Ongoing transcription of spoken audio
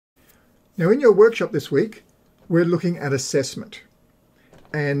Now in your workshop this week, we're looking at assessment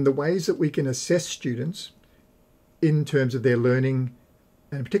and the ways that we can assess students in terms of their learning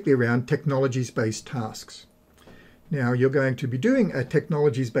and particularly around technologies-based tasks. Now you're going to be doing a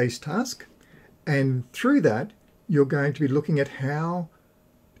technologies-based task, and through that you're going to be looking at how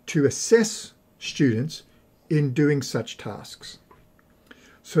to assess students in doing such tasks.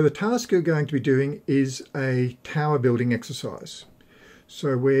 So the task you're going to be doing is a tower building exercise.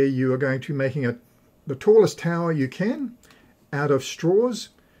 So where you are going to be making the tallest tower you can out of straws,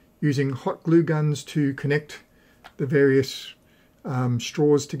 using hot glue guns to connect the various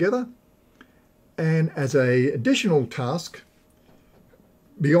straws together. And as an additional task,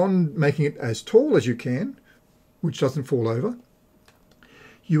 beyond making it as tall as you can, which doesn't fall over,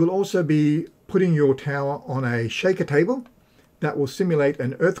 you will also be putting your tower on a shaker table that will simulate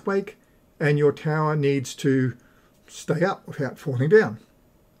an earthquake, and your tower needs to stay up without falling down.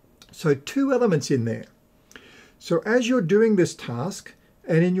 So two elements in there. So as you're doing this task,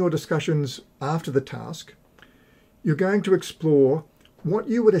 and in your discussions after the task, you're going to explore what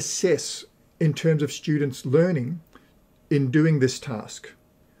you would assess in terms of students' learning in doing this task.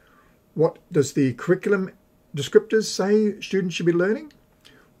 What does the curriculum descriptors say students should be learning?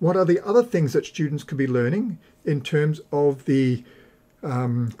 What are the other things that students could be learning in terms of the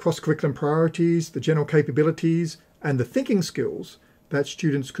cross-curriculum priorities, the general capabilities, and the thinking skills that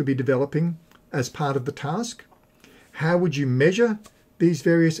students could be developing as part of the task? How would you measure these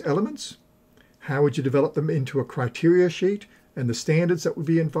various elements? How would you develop them into a criteria sheet and the standards that would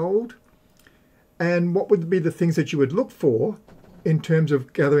be involved? And what would be the things that you would look for in terms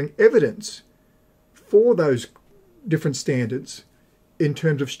of gathering evidence for those different standards in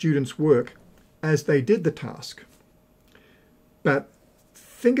terms of students' work as they did the task? But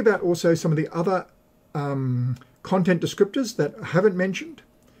think about also some of the other content descriptors that I haven't mentioned,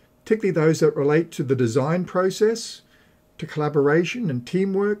 particularly those that relate to the design process, to collaboration and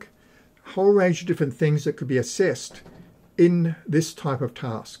teamwork, a whole range of different things that could be assessed in this type of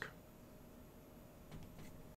task.